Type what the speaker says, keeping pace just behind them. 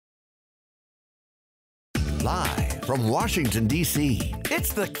Live from Washington, D.C.,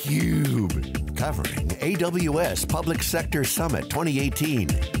 it's theCUBE, covering AWS Public Sector Summit 2018.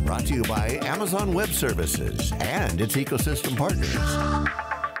 Brought to you by Amazon Web Services and its ecosystem partners.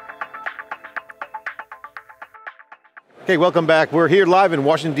 Okay, welcome back. We're here live in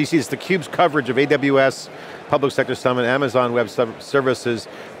Washington, D.C. It's theCUBE's coverage of AWS Public Sector Summit, Amazon Web Services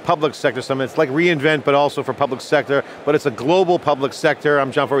Public Sector Summit. It's like reInvent, but also for public sector, but it's a global public sector.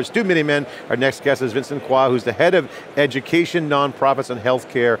 I'm John Furrier, Stu Miniman. Our next guest is Vincent Quah, who's the head of education, nonprofits, and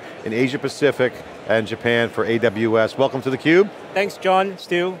healthcare in Asia Pacific and Japan for AWS. Welcome to theCUBE. Thanks, John,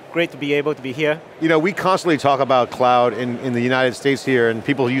 Stu. Great to be able to be here. You know, we constantly talk about cloud in the United States here, and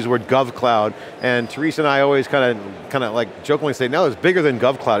people use the word GovCloud, and Teresa and I always kind of like jokingly say, no, it's bigger than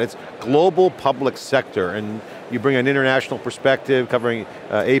GovCloud. It's global public sector, and you bring an international perspective covering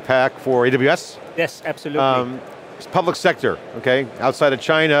APAC for AWS? Yes, absolutely. It's public sector, okay? Outside of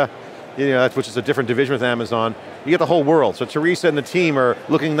China, you know, which is a different division with Amazon, you get the whole world. So Teresa and the team are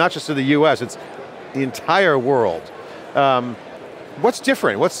looking not just to the US, it's the entire world. What's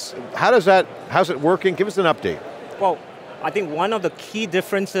different? How's it working? Give us an update. Well, I think one of the key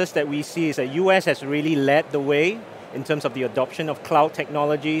differences that we see is that US has really led the way in terms of the adoption of cloud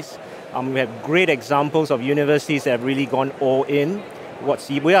technologies. We have great examples of universities that have really gone all in. What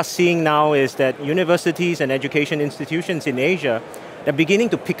we are seeing now is that universities and education institutions in Asia, they're beginning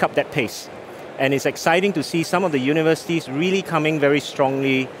to pick up that pace. And it's exciting to see some of the universities really coming very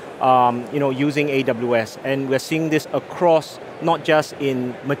strongly using AWS. And we're seeing this across, not just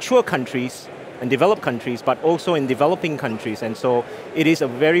in mature countries and developed countries, but also in developing countries. And so it is a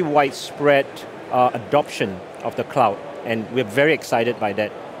very widespread adoption of the cloud. And we're very excited by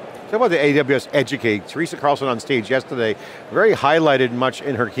that. Talk about the AWS Educate. Teresa Carlson on stage yesterday very highlighted much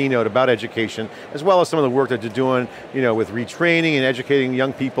in her keynote about education, as well as some of the work that they're doing, you know, with retraining and educating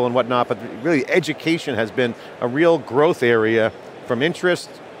young people and whatnot, but really education has been a real growth area from interest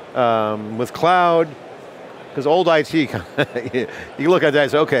with cloud, because old IT, you look at that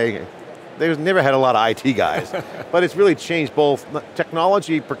and say, okay, they've never had a lot of IT guys, but it's really changed both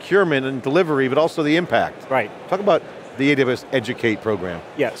technology, procurement, and delivery, but also the impact. Right. Talk about the AWS Educate program.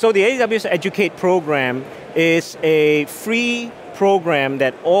 Yeah, so the AWS Educate program is a free program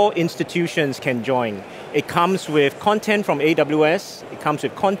that all institutions can join. It comes with content from AWS, it comes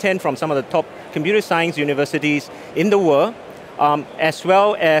with content from some of the top computer science universities in the world, as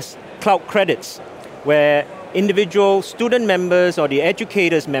well as cloud credits, where individual student members or the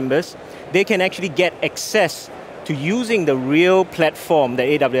educators members, they can actually get access to using the real platform that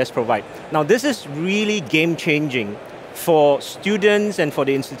AWS provides. Now this is really game-changing for students and for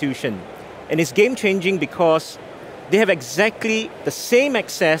the institution. And it's game-changing because they have exactly the same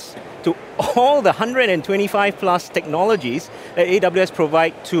access to all the 125 plus technologies that AWS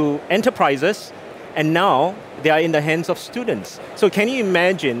provide to enterprises, and now they are in the hands of students. So can you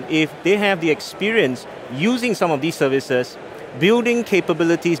imagine if they have the experience using some of these services, building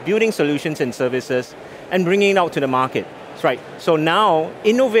capabilities, building solutions and services, and bringing it out to the market? That's right. So now,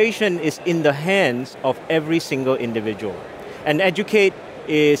 innovation is in the hands of every single individual. And Educate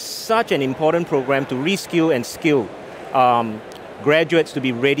is such an important program to reskill and skill graduates to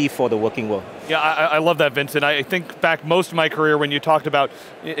be ready for the working world. Yeah, I love that, Vincent. I think back most of my career when you talked about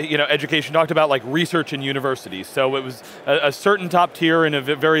education, talked about like research in universities. So it was a certain top tier in a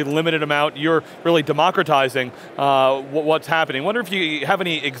very limited amount. You're really democratizing what's happening. I wonder if you have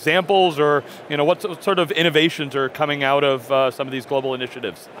any examples or what sort of innovations are coming out of some of these global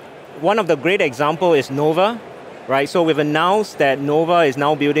initiatives. One of the great examples is Nova. Right, so we've announced that Nova is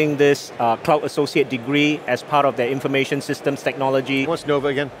now building this cloud associate degree as part of their information systems technology. What's Nova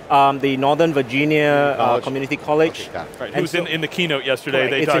again? The Northern Virginia Community College. Okay, right, who's in the keynote yesterday.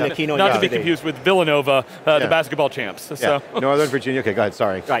 Correct, it's in the keynote not yesterday. to be confused with Villanova, the basketball champs. Yeah. So. Northern Virginia, okay, go ahead,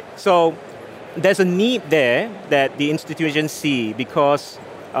 sorry. Right, so there's a need there that the institutions see because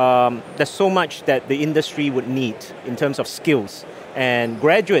there's so much that the industry would need in terms of skills and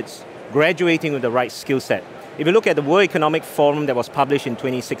graduates graduating with the right skill set. If you look at the World Economic Forum that was published in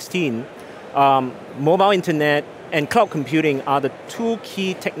 2016, mobile internet and cloud computing are the two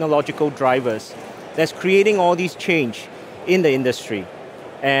key technological drivers that's creating all these change in the industry.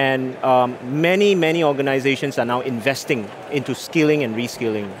 And many organizations are now investing into skilling and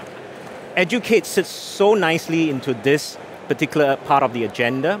reskilling. Educate sits so nicely into this particular part of the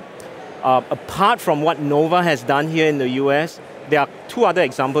agenda. Apart from what Nova has done here in the US, there are two other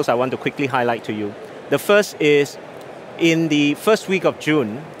examples I want to quickly highlight to you. The first is, in the first week of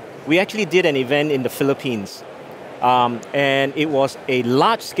June, we actually did an event in the Philippines. And it was a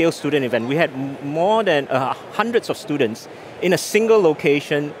large-scale student event. We had more than hundreds of students in a single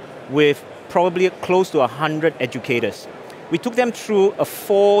location with probably close to 100 educators. We took them through a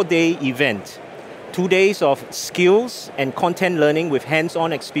 4-day event, 2 days of skills and content learning with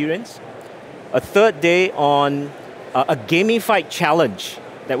hands-on experience, a 3rd day on a gamified challenge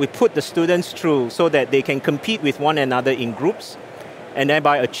that we put the students through so that they can compete with one another in groups and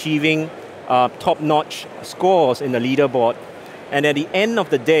thereby achieving top-notch scores in the leaderboard. And at the end of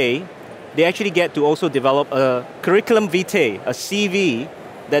the day, they actually get to also develop a curriculum vitae, a CV,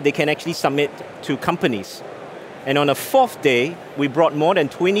 that they can actually submit to companies. And on the 4th day, we brought more than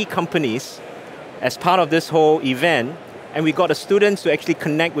 20 companies as part of this whole event, and we got the students to actually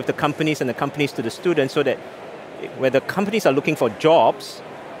connect with the companies and the companies to the students so that where the companies are looking for jobs,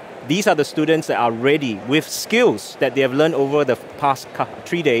 these are the students that are ready with skills that they have learned over the past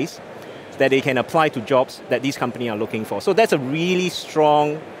 3 days that they can apply to jobs that these companies are looking for. So that's a really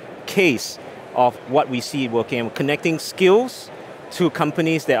strong case of what we see working, connecting skills to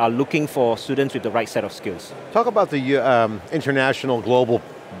companies that are looking for students with the right set of skills. Talk about the international, global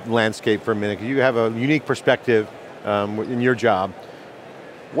landscape for a minute. You have a unique perspective in your job.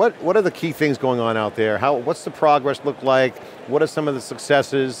 What are the key things going on out there? What's the progress look like? What are some of the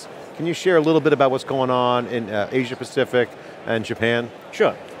successes? Can you share a little bit about what's going on in Asia Pacific and Japan?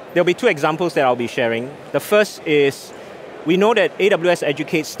 Sure. There'll be 2 examples that I'll be sharing. The first is, we know that AWS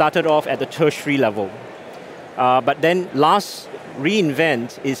Educate started off at the tertiary level, but then last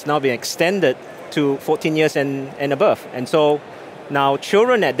reInvent is now being extended to 14 years and above. And so now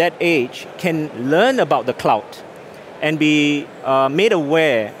children at that age can learn about the cloud and be made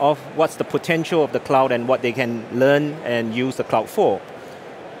aware of what's the potential of the cloud and what they can learn and use the cloud for.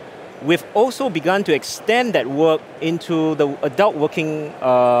 We've also begun to extend that work into the adult working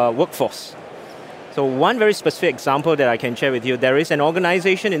workforce. So one very specific example that I can share with you, there is an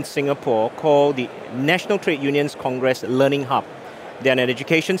organization in Singapore called the National Trade Unions Congress Learning Hub. They're an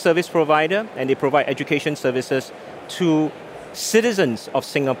education service provider, and they provide education services to citizens of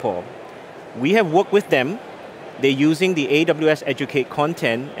Singapore. We have worked with them. They're using the AWS Educate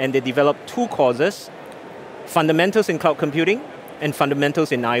content, and they developed 2 courses, Fundamentals in Cloud Computing and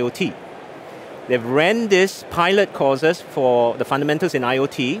Fundamentals in IoT. They've ran these pilot courses for the Fundamentals in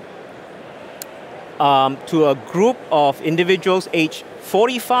IoT to a group of individuals aged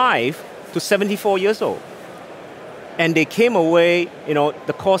 45 to 74 years old. And they came away,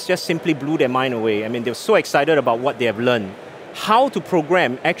 the course just simply blew their mind away. I mean, they were so excited about what they have learned. How to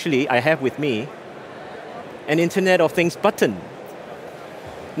program, actually, I have with me an Internet of Things button.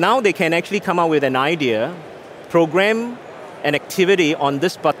 Now they can actually come up with an idea, program an activity on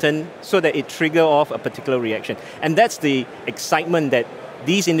this button so that it trigger off a particular reaction. And that's the excitement that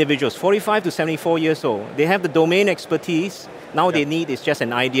these individuals, 45 to 74 years old, they have the domain expertise. Now they need is just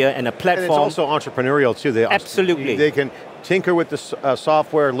an idea and a platform. And it's also entrepreneurial too. Absolutely. They can tinker with the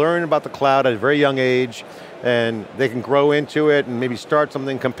software, learn about the cloud at a very young age, and they can grow into it and maybe start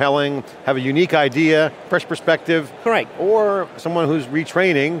something compelling, have a unique idea, fresh perspective. Correct. Or someone who's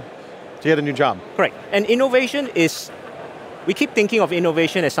retraining to get a new job. Correct. And innovation is, we keep thinking of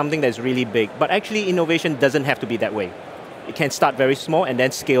innovation as something that's really big, but actually innovation doesn't have to be that way. It can start very small and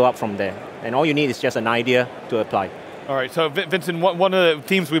then scale up from there. And all you need is just an idea to apply. All right, so Vincent, one of the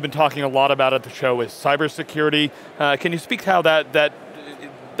themes we've been talking a lot about at the show is cybersecurity. Can you speak to how that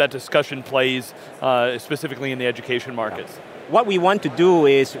discussion plays specifically in the education markets? What we want to do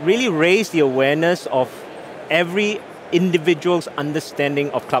is really raise the awareness of every individual's understanding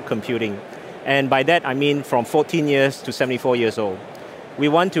of cloud computing. And by that I mean from 14 years to 74 years old. We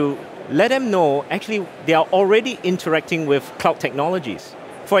want to let them know actually they are already interacting with cloud technologies.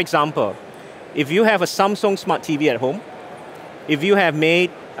 For example, if you have a Samsung Smart TV at home, if you have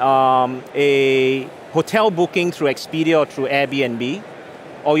made a hotel booking through Expedia or through Airbnb,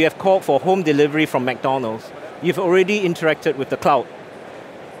 or you have called for home delivery from McDonald's, you've already interacted with the cloud.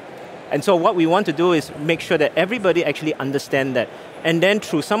 And so what we want to do is make sure that everybody actually understands that. And then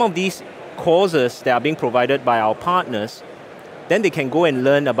through some of these courses that are being provided by our partners, then they can go and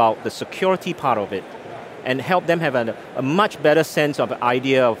learn about the security part of it and help them have a much better sense of the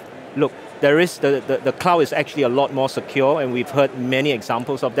idea of, look, there is the cloud is actually a lot more secure, and we've heard many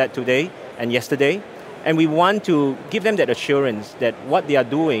examples of that today and yesterday. And we want to give them that assurance that what they are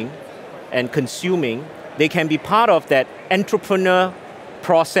doing and consuming, they can be part of that entrepreneur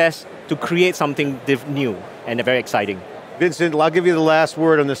process to create something new and very exciting. Vincent, I'll give you the last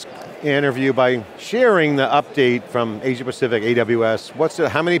word on this interview by sharing the update from Asia Pacific AWS.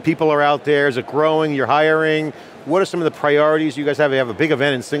 How many people are out there? Is it growing? You're hiring? What are some of the priorities you guys have? You have a big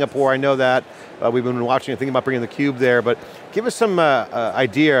event in Singapore, I know that. We've been watching and thinking about bringing theCUBE there, but give us some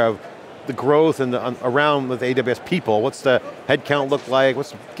idea of the growth and around with AWS people? What's the headcount look like?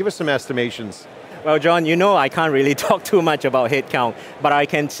 Give us some estimations. Well, John, you know I can't really talk too much about headcount, but I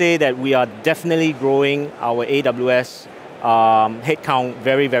can say that we are definitely growing our AWS headcount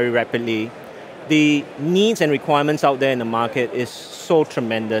very, very rapidly. The needs and requirements out there in the market is so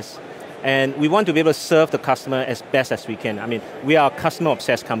tremendous, and we want to be able to serve the customer as best as we can. I mean, we are a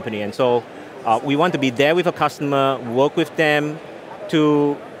customer-obsessed company, and so we want to be there with a customer, work with them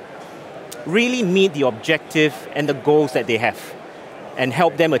to really meet the objective and the goals that they have, and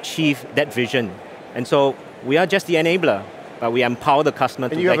help them achieve that vision. And so we are just the enabler, but we empower the customer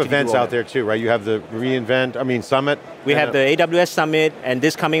to. And you have events out there too, right? You have the Summit. We have the AWS Summit, and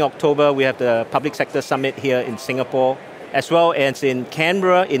this coming October we have the Public Sector Summit here in Singapore, as well as in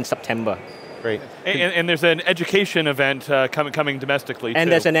Canberra in September. Great. And there's an education event coming domestically and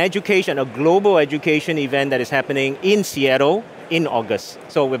too. There's a global education event that is happening in Seattle in August.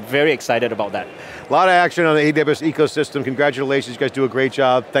 So we're very excited about that. A lot of action on the AWS ecosystem. Congratulations, you guys do a great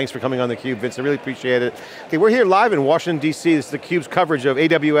job. Thanks for coming on theCUBE, Vince, I really appreciate it. Okay, we're here live in Washington, D.C. This is theCUBE's coverage of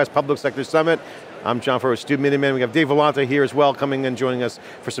AWS Public Sector Summit. I'm John Furrier with Stu Miniman. We have Dave Vellante here as well, coming and joining us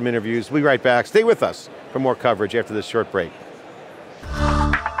for some interviews. We'll be right back. Stay with us for more coverage after this short break.